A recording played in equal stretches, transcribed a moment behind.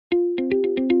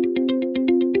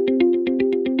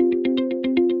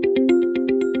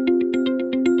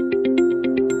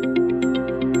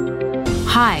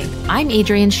Hi, I'm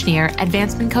Adrienne Schneer,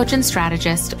 advancement coach and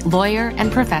strategist, lawyer,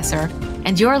 and professor,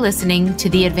 and you're listening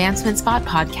to the Advancement Spot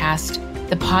podcast,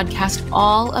 the podcast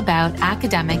all about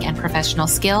academic and professional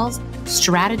skills,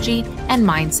 strategy, and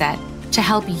mindset to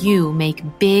help you make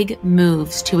big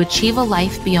moves to achieve a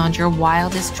life beyond your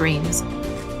wildest dreams.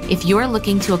 If you're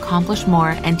looking to accomplish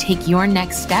more and take your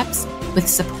next steps with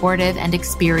supportive and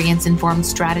experience-informed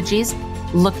strategies,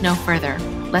 look no further.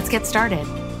 Let's get started.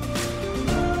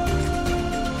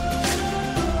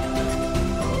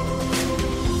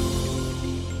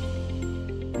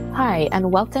 Hi,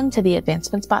 and welcome to the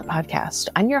Advancement Spot podcast.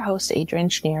 I'm your host, Adrienne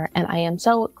Schneer, and I am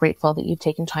so grateful that you've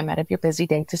taken time out of your busy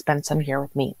day to spend some here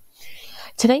with me.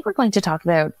 Today, we're going to talk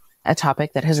about a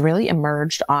topic that has really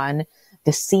emerged on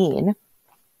the scene,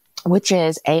 which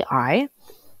is AI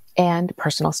and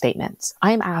personal statements.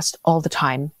 I am asked all the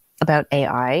time about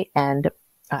AI and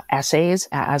essays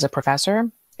as a professor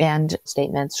and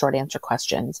statements, short answer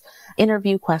questions,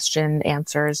 interview question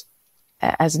answers,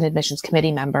 as an admissions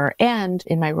committee member and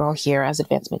in my role here as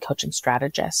advancement coach and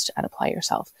strategist at Apply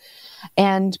Yourself.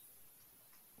 And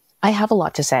I have a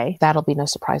lot to say. That'll be no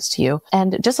surprise to you.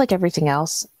 And just like everything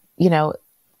else,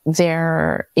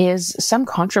 there is some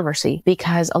controversy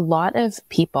because a lot of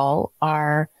people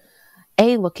are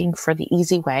A, looking for the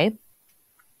easy way,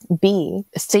 B,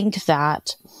 think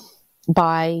that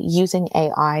by using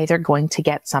AI, they're going to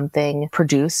get something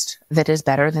produced that is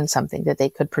better than something that they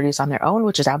could produce on their own,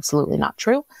 which is absolutely not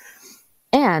true.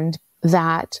 And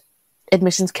that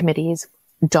admissions committees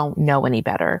don't know any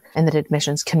better, and that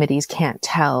admissions committees can't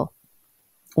tell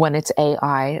when it's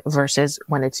AI versus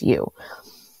when it's you.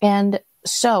 And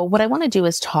so what I want to do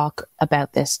is talk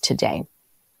about this today.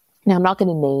 Now, I'm not going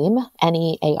to name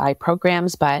any AI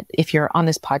programs, but if you're on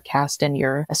this podcast and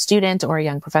you're a student or a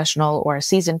young professional or a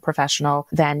seasoned professional,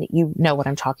 then you know what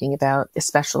I'm talking about,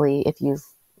 especially if you've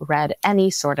read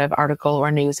any sort of article or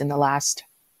news in the last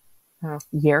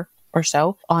year or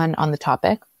so on the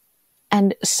topic.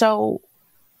 And so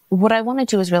what I want to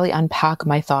do is really unpack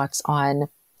my thoughts on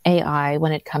AI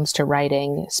when it comes to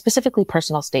writing, specifically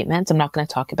personal statements. I'm not going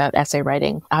to talk about essay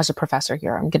writing as a professor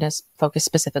here. I'm going to focus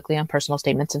specifically on personal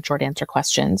statements and short answer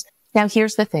questions. Now,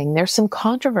 here's the thing. There's some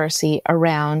controversy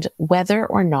around whether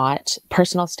or not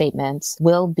personal statements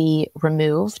will be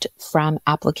removed from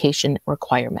application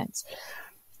requirements.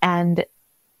 And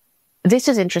this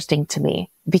is interesting to me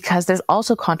because there's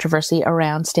also controversy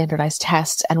around standardized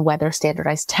tests and whether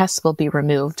standardized tests will be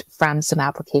removed from some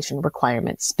application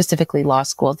requirements, specifically law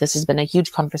school. This has been a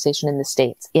huge conversation in the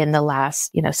States in the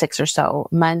last, 6 or so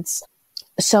months.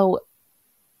 So,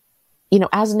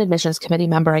 as an admissions committee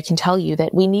member, I can tell you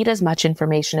that we need as much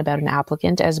information about an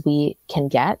applicant as we can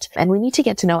get. And we need to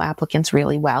get to know applicants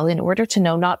really well in order to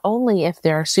know not only if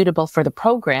they're suitable for the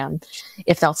program,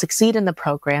 if they'll succeed in the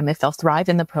program, if they'll thrive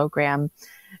in the program,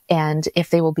 and if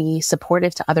they will be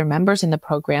supportive to other members in the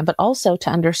program, but also to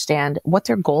understand what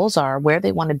their goals are, where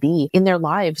they want to be in their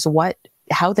lives,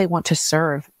 how they want to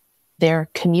serve their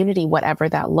community, whatever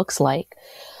that looks like.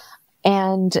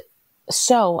 And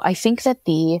so I think that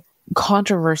the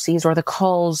controversies or the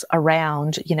calls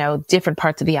around, different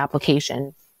parts of the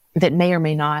application that may or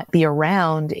may not be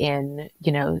around in,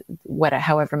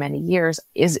 however many years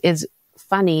is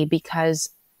funny because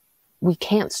we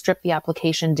can't strip the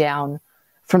application down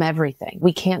from everything.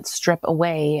 We can't strip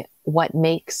away what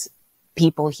makes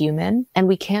people human, and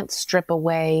we can't strip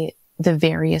away the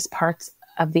various parts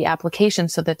of the application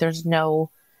so that there's nothing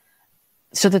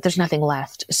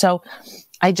left. So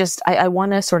I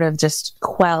want to sort of just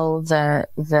quell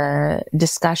the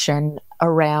discussion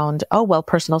around,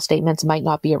 personal statements might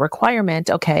not be a requirement.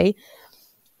 Okay.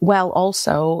 Well,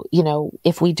 also,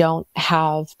 if we don't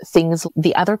have things,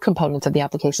 the other components of the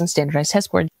application, standardized test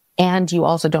score, and you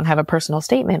also don't have a personal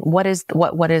statement, what is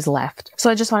left? So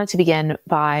I just wanted to begin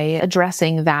by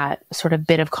addressing that sort of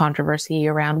bit of controversy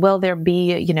around, will there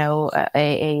be,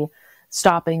 a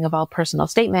stopping of all personal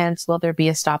statements? Will there be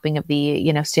a stopping of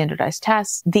the, standardized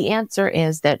tests? The answer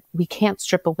is that we can't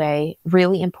strip away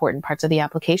really important parts of the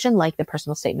application, like the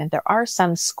personal statement. There are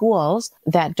some schools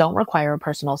that don't require a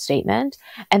personal statement.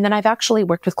 And then I've actually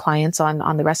worked with clients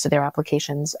on the rest of their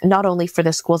applications, not only for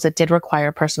the schools that did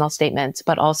require personal statements,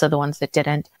 but also the ones that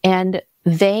didn't. And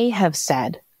they have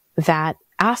said that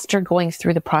after going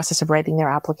through the process of writing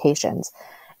their applications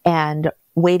and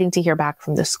waiting to hear back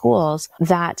from the schools,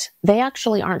 that they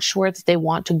actually aren't sure that they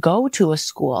want to go to a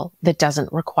school that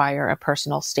doesn't require a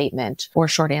personal statement or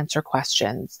short answer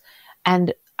questions.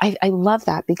 And I love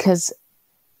that because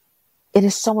it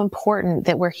is so important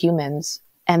that we're humans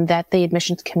and that the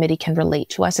admissions committee can relate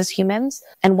to us as humans.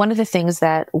 And one of the things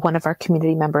that one of our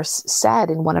community members said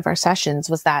in one of our sessions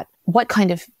was that what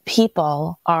kind of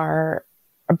people are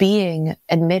being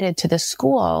admitted to the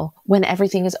school when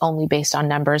everything is only based on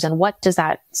numbers? And what does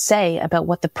that say about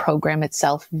what the program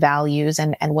itself values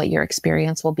and what your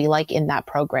experience will be like in that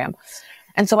program?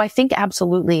 And so I think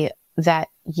absolutely that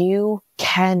you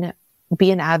can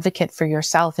be an advocate for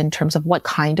yourself in terms of what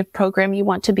kind of program you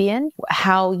want to be in,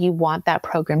 how you want that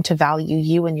program to value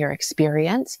you and your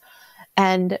experience,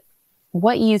 and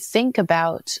what you think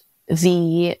about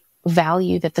the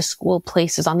value that the school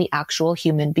places on the actual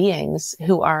human beings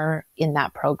who are in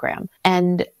that program.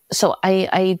 And so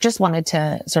I just wanted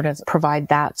to sort of provide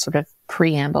that sort of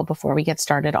preamble before we get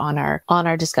started on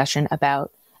our discussion about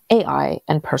AI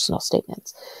and personal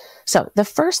statements. So the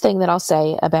first thing that I'll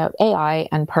say about AI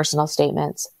and personal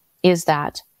statements is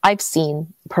that I've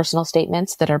seen personal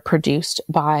statements that are produced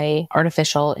by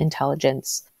artificial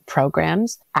intelligence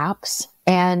programs, apps,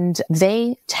 and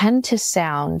they tend to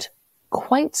sound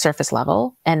quite surface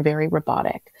level and very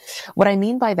robotic. What I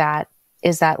mean by that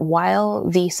is that while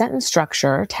the sentence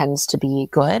structure tends to be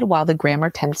good, while the grammar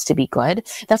tends to be good,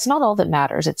 that's not all that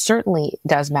matters. It certainly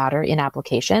does matter in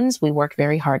applications. We work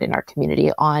very hard in our community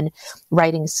on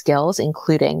writing skills,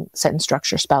 including sentence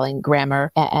structure, spelling,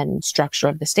 grammar, and structure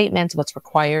of the statements, what's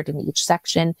required in each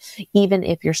section. Even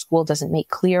if your school doesn't make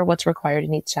clear what's required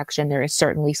in each section, there is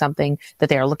certainly something that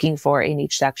they are looking for in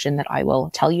each section that I will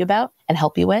tell you about and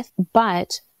help you with.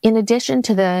 But in addition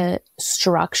to the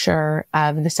structure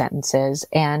of the sentences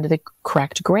and the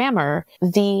correct grammar,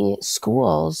 the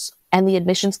schools and the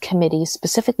admissions committee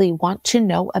specifically want to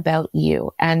know about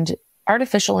you. And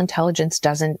artificial intelligence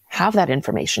doesn't have that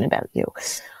information about you.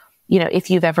 You know, if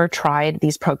you've ever tried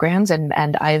these programs, and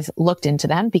I've looked into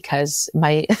them because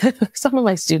some of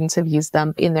my students have used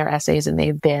them in their essays and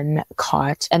they've been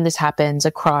caught. And this happens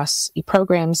across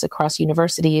programs, across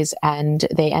universities, and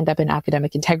they end up in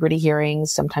academic integrity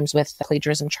hearings, sometimes with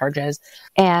plagiarism charges.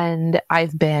 And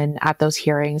I've been at those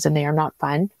hearings and they are not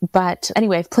fun. But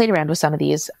anyway, I've played around with some of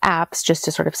these apps just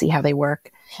to sort of see how they work.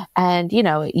 And, you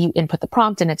know, you input the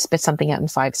prompt and it spits something out in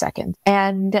 5 seconds.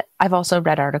 And I've also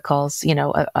read articles, you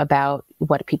know, about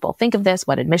what people think of this,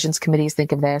 what admissions committees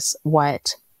think of this,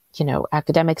 what, you know,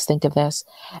 academics think of this.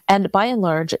 And by and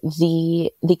large,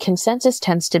 the consensus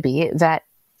tends to be that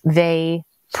they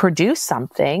produce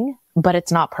something, but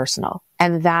it's not personal.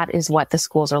 And that is what the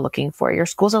schools are looking for. Your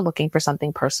schools are looking for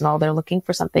something personal. They're looking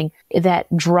for something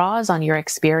that draws on your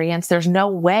experience. There's no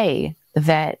way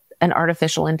that an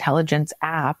artificial intelligence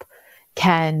app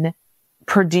can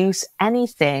produce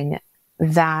anything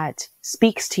that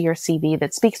speaks to your CV,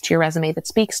 that speaks to your resume, that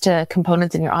speaks to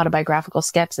components in your autobiographical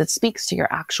sketch, that speaks to your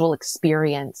actual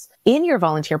experience in your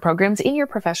volunteer programs, in your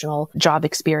professional job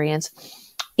experience,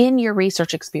 in your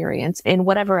research experience, in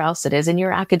whatever else it is, in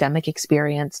your academic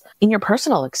experience, in your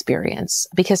personal experience,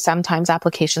 because sometimes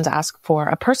applications ask for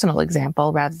a personal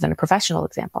example rather than a professional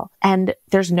example. And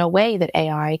there's no way that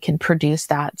AI can produce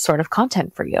that sort of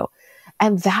content for you.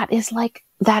 And that is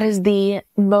the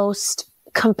most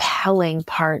compelling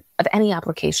part of any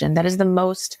application. That is the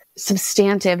most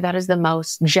substantive. That is the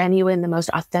most genuine, the most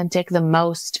authentic, the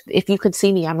most, if you could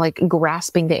see me, I'm like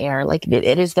grasping the air. Like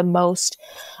it is the most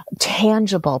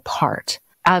tangible part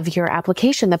of your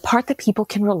application, the part that people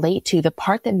can relate to, the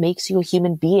part that makes you a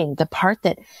human being, the part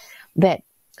that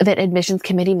admissions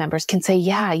committee members can say,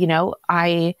 yeah, you know,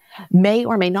 I may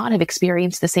or may not have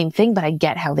experienced the same thing, but I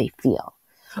get how they feel.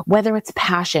 Whether it's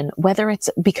passion, whether it's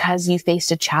because you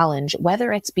faced a challenge,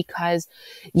 whether it's because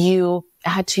you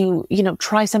had to, you know,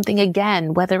 try something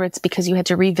again, whether it's because you had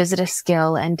to revisit a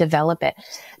skill and develop it.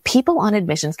 People on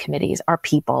admissions committees are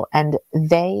people and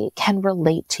they can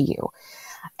relate to you.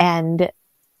 And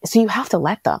so you have to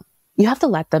let them. You have to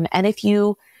let them. And if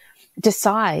you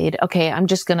decide, okay, I'm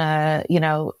just going to, you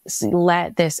know,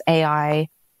 let this AI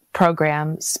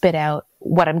program spit out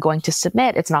what I'm going to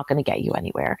submit, it's not going to get you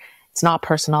anywhere. It's not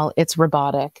personal. It's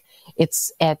robotic.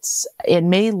 It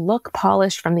may look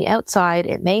polished from the outside.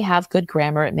 It may have good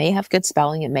grammar. It may have good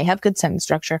spelling. It may have good sentence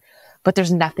structure, but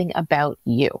there's nothing about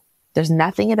you. There's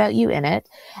nothing about you in it.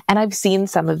 And I've seen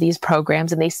some of these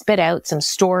programs and they spit out some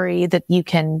story that you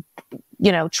can,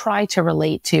 you know, try to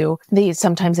relate to.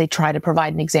 Sometimes they try to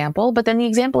provide an example, but then the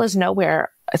example is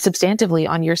nowhere substantively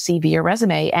on your CV or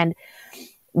resume. And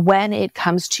when it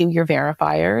comes to your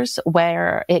verifiers,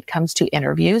 where it comes to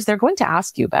interviews, they're going to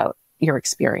ask you about your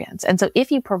experience. And so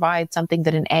if you provide something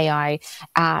that an AI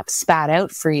app spat out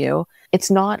for you,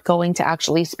 it's not going to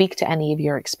actually speak to any of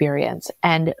your experience.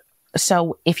 And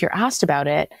so if you're asked about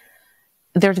it,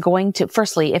 there's going to,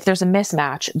 firstly, if there's a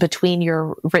mismatch between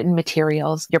your written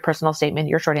materials, your personal statement,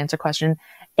 your short answer question,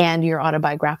 and your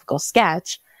autobiographical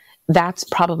sketch, that's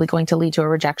probably going to lead to a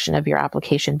rejection of your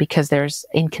application because there's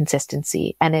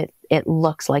inconsistency, and it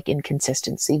looks like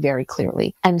inconsistency very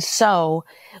clearly. And so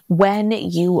when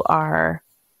you are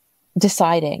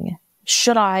deciding,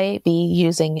 should I be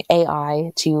using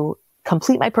AI to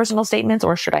complete my personal statements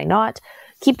or should I not?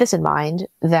 Keep this in mind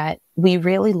that we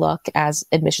really look, as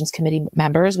admissions committee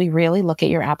members, we really look at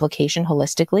your application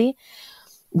holistically.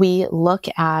 We look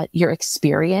at your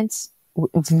experience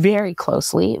very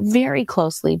closely,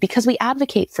 because we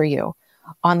advocate for you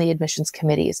on the admissions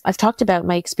committees. I've talked about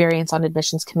my experience on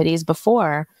admissions committees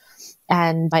before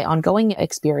and my ongoing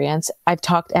experience. I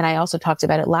also talked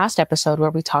about it last episode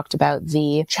where we talked about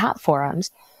the chat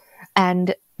forums.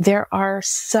 And there are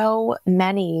so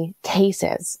many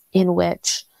cases in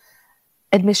which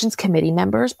admissions committee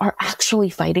members are actually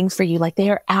fighting for you. Like, they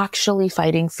are actually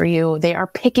fighting for you. They are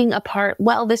picking apart,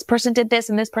 well, this person did this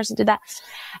and this person did that.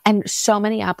 And so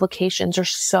many applications are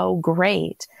so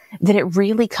great that it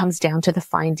really comes down to the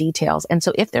fine details. And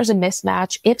so if there's a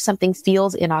mismatch, if something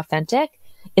feels inauthentic,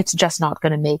 it's just not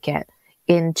going to make it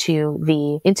into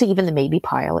even the maybe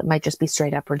pile. It might just be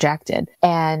straight up rejected.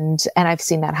 And I've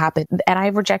seen that happen. And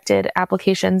I've rejected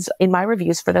applications in my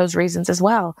reviews for those reasons as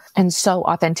well. And so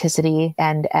authenticity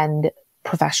and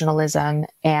professionalism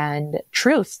and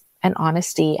truth and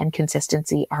honesty and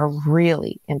consistency are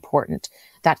really important.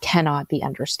 That cannot be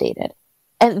understated.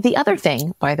 And the other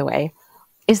thing, by the way,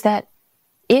 is that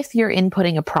if you're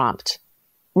inputting a prompt,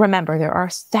 remember, there are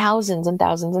thousands and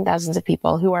thousands and thousands of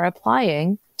people who are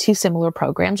applying to similar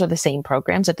programs or the same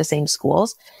programs at the same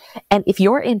schools. And if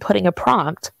you're inputting a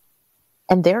prompt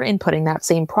and they're inputting that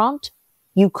same prompt,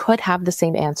 you could have the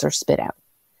same answer spit out.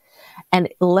 And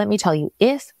let me tell you,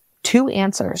 if two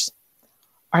answers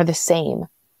are the same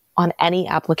on any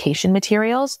application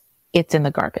materials, it's in the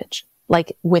garbage.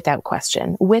 Like, without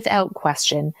question.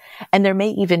 And there may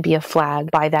even be a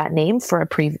flag by that name for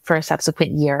a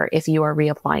subsequent year if you are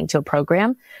reapplying to a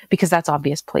program, because that's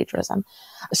obvious plagiarism.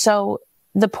 So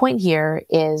the point here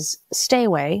is stay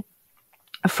away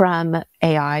from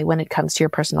AI when it comes to your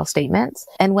personal statements.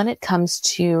 And when it comes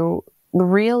to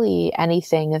really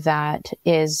anything that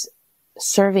is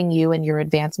serving you and your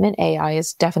advancement, AI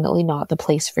is definitely not the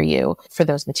place for you for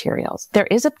those materials. There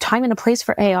is a time and a place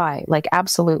for AI, like,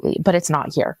 absolutely, but it's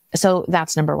not here. So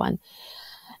that's number one.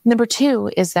 Number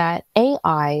two is that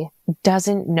AI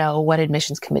doesn't know what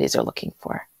admissions committees are looking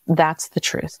for. That's the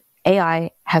truth.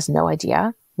 AI has no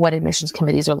idea what admissions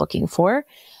committees are looking for.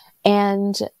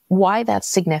 And why that's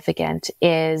significant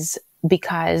is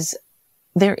because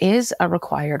there is a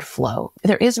required flow.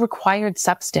 There is required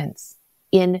substance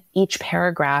in each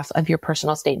paragraph of your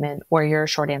personal statement or your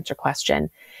short answer question.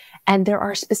 And there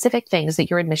are specific things that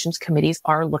your admissions committees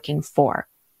are looking for.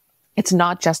 It's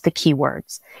not just the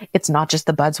keywords. It's not just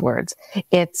the buzzwords.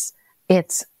 It's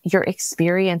your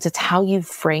experience. It's how you've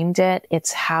framed it.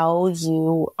 It's how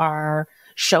you are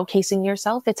showcasing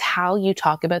yourself. It's how you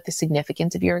talk about the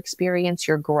significance of your experience,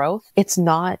 your growth. It's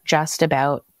not just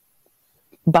about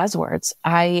buzzwords.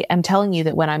 I am telling you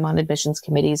that when I'm on admissions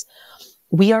committees,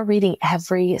 we are reading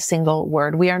every single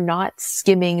word. We are not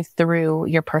skimming through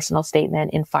your personal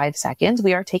statement in 5 seconds.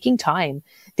 We are taking time.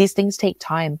 These things take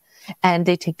time and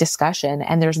they take discussion.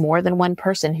 And there's more than one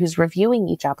person who's reviewing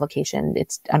each application.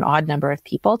 It's an odd number of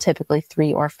people, typically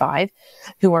 3 or 5,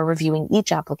 who are reviewing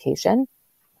each application.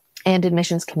 And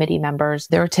admissions committee members,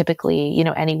 they're typically,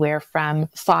 anywhere from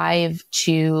 5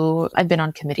 to, I've been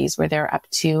on committees where they're up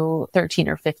to 13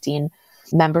 or 15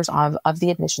 members of the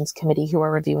admissions committee who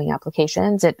are reviewing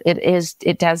applications.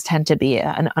 It does tend to be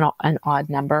an odd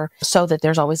number so that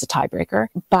there's always a tiebreaker.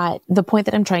 But the point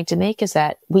that I'm trying to make is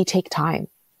that we take time.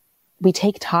 We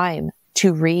take time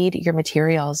to read your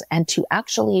materials and to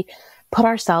actually put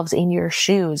ourselves in your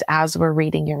shoes as we're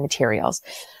reading your materials.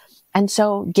 And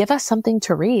so give us something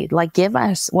to read, like give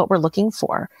us what we're looking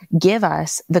for. Give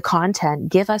us the content,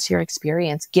 give us your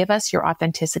experience, give us your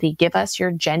authenticity, give us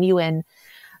your genuine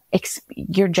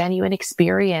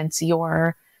experience,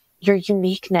 your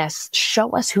uniqueness.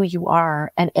 Show us who you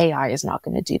are, and AI is not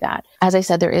going to do that. As I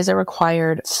said, there is a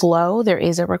required flow. There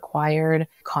is a required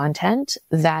content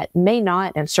that may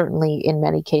not, and certainly in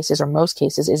many cases or most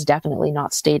cases is definitely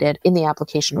not stated in the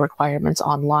application requirements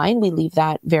online. We leave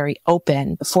that very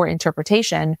open for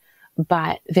interpretation,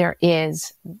 but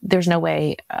there's no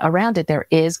way around it. There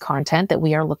is content that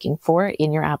we are looking for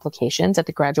in your applications at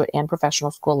the graduate and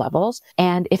professional school levels.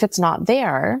 And if it's not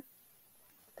there,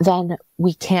 then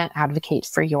we can't advocate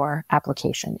for your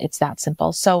application. It's that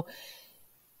simple. So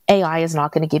AI is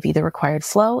not going to give you the required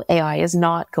flow. AI is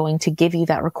not going to give you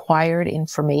that required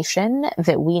information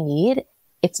that we need.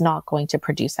 It's not going to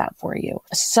produce that for you.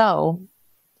 So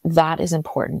that is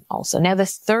important also. Now,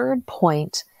 this third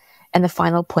point and the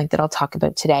final point that I'll talk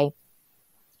about today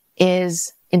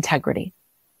is integrity.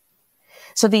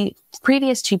 So the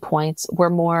previous 2 points were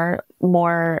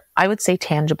more, I would say,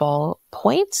 tangible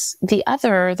points. The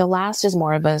last is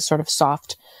more of a sort of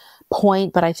soft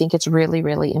point, but I think it's really,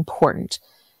 really important.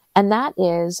 And that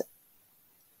is,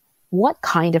 what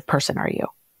kind of person are you?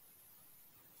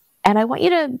 And I want you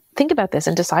to think about this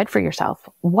and decide for yourself,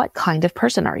 what kind of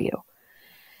person are you?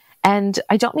 And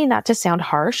I don't mean that to sound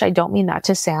harsh. I don't mean that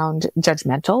to sound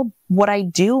judgmental. What I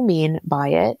do mean by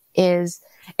it is,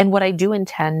 and what I do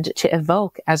intend to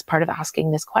evoke as part of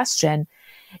asking this question,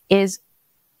 is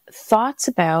thoughts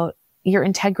about your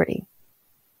integrity,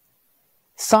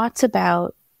 thoughts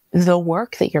about the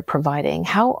work that you're providing.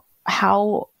 How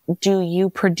do you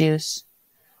produce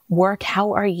work?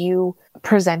 How are you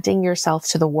presenting yourself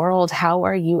to the world? How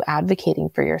are you advocating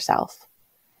for yourself?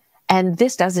 And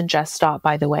this doesn't just stop,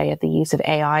 by the way, at the use of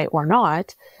AI or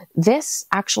not. This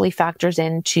actually factors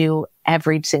into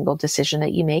every single decision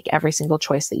that you make, every single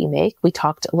choice that you make. We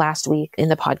talked last week in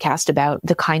the podcast about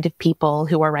the kind of people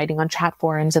who are writing on chat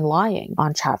forums and lying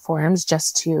on chat forums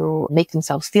just to make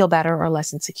themselves feel better or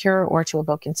less insecure, or to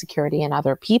evoke insecurity in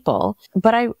other people.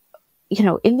 But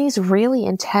in these really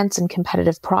intense and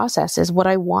competitive processes, what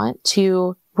I want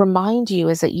to remind you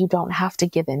is that you don't have to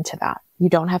give in to that. You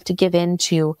don't have to give in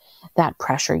to that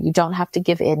pressure. You don't have to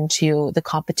give in to the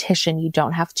competition. You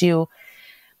don't have to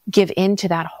give in to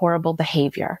that horrible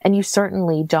behavior. And you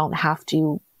certainly don't have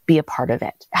to be a part of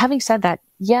it. Having said that,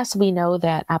 yes, we know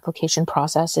that application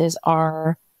processes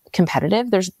are competitive.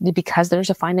 Because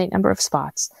there's a finite number of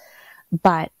spots.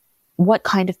 But what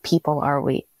kind of people are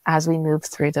we as we move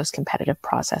through those competitive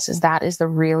processes? That is the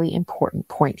really important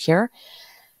point here.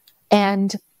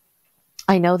 And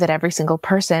I know that every single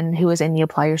person who is in the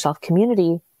Apply Yourself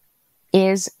community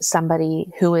is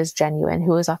somebody who is genuine,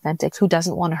 who is authentic, who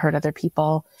doesn't want to hurt other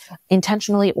people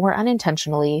intentionally or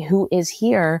unintentionally, who is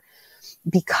here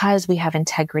because we have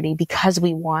integrity, because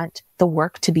we want the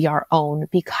work to be our own,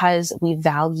 because we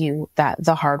value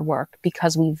the hard work,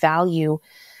 because we value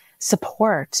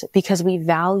support, because we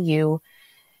value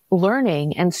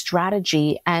learning and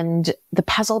strategy and the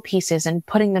puzzle pieces and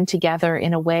putting them together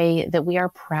in a way that we are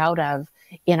proud of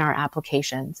in our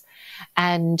applications.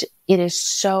 And it is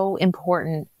so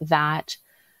important that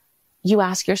you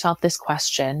ask yourself this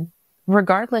question,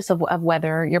 regardless of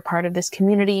whether you're part of this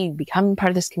community, you become part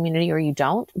of this community, or you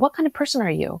don't. What kind of person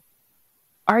are you?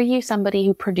 Are you somebody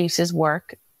who produces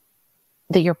work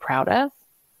that you're proud of?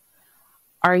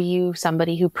 Are you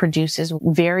somebody who produces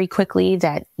very quickly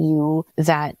that you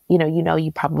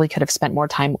probably could have spent more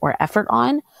time or effort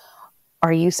on?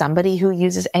 Are you somebody who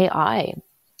uses AI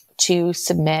to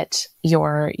submit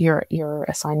your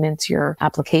assignments, your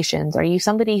applications? Are you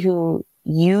somebody who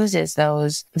uses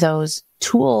those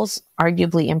tools,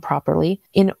 arguably improperly,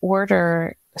 in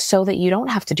order so that you don't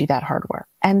have to do that hard work?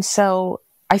 And so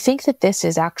I think that this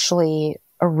is actually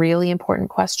a really important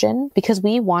question, because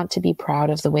we want to be proud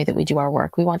of the way that we do our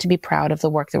work. We want to be proud of the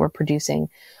work that we're producing.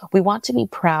 We want to be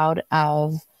proud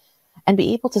of and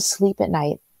be able to sleep at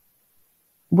night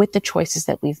with the choices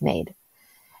that we've made.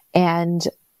 And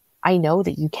I know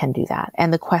that you can do that.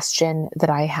 And the question that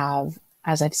I have,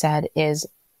 as I've said, is,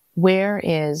 where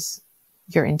is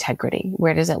your integrity?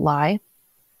 Where does it lie?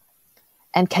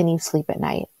 And can you sleep at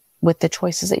night with the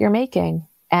choices that you're making?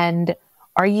 And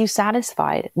are you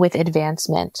satisfied with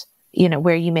advancement,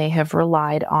 where you may have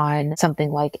relied on something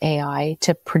like AI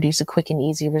to produce a quick and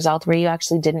easy result, where you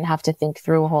actually didn't have to think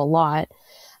through a whole lot?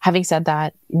 Having said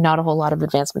that, not a whole lot of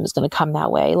advancement is going to come that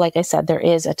way. Like I said, there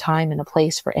is a time and a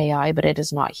place for AI, but it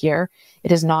is not here.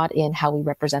 It is not in how we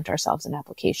represent ourselves in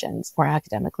applications or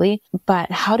academically. But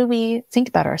how do we think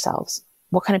about ourselves?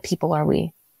 What kind of people are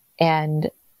we? And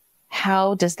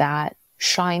how does that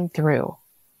shine through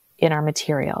in our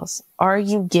materials? Are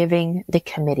you giving the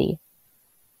committee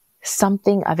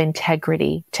something of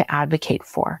integrity to advocate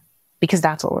for? Because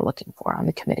that's what we're looking for on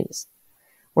the committees.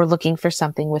 We're looking for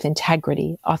something with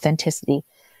integrity, authenticity,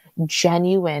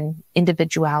 genuine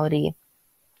individuality,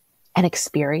 and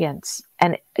experience.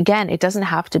 And again, it doesn't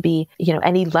have to be,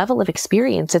 any level of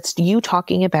experience. It's you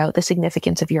talking about the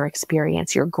significance of your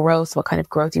experience, your growth, what kind of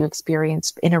growth you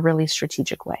experienced in a really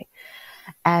strategic way.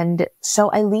 And so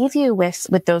I leave you with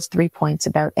those 3 points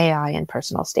about AI and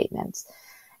personal statements.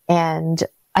 And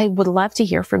I would love to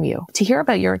hear from you, to hear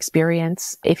about your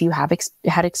experience. If you have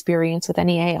had experience with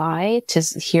any AI, to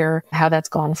hear how that's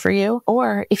gone for you,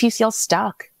 or if you feel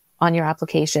stuck on your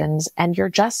applications and you're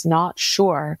just not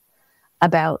sure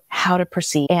about how to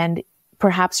proceed, and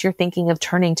perhaps you're thinking of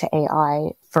turning to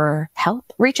AI for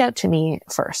help, reach out to me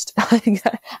first.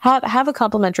 Have a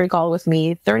complimentary call with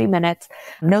me, 30 minutes,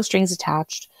 no strings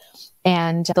attached.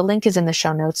 And the link is in the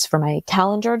show notes for my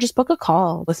calendar. Just book a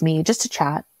call with me just to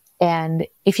chat. And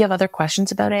if you have other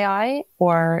questions about AI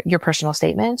or your personal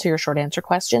statements or your short answer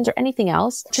questions or anything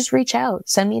else, just reach out.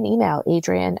 Send me an email,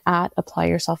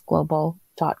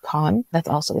 adrian@applyyourselfglobal.com. That's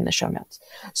also in the show notes.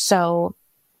 So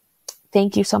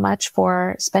thank you so much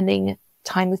for spending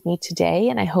time with me today.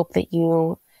 And I hope that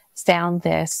you found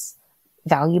this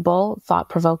valuable,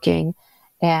 thought-provoking,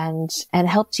 and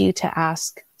helped you to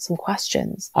ask some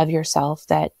questions of yourself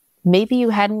that maybe you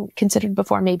hadn't considered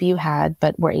before, maybe you had,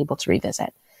 but were able to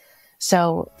revisit.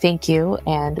 So thank you,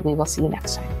 and we will see you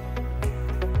next time.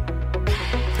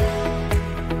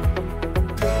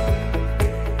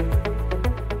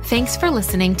 Thanks for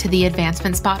listening to the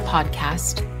Advancement Spot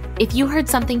podcast. If you heard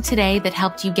something today that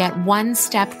helped you get one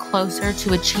step closer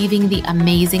to achieving the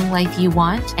amazing life you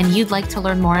want, and you'd like to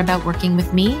learn more about working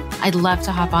with me, I'd love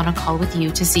to hop on a call with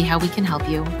you to see how we can help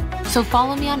you. So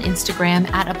follow me on Instagram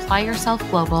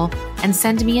 @applyyourselfglobal and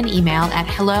send me an email at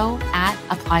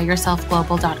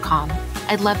hello@applyyourselfglobal.com.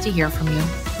 I'd love to hear from you.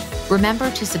 Remember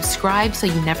to subscribe so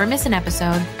you never miss an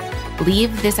episode,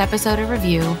 leave this episode a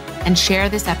review, and share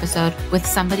this episode with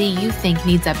somebody you think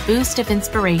needs a boost of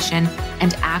inspiration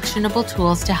and actionable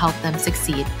tools to help them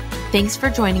succeed. Thanks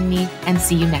for joining me, and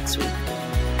see you next week.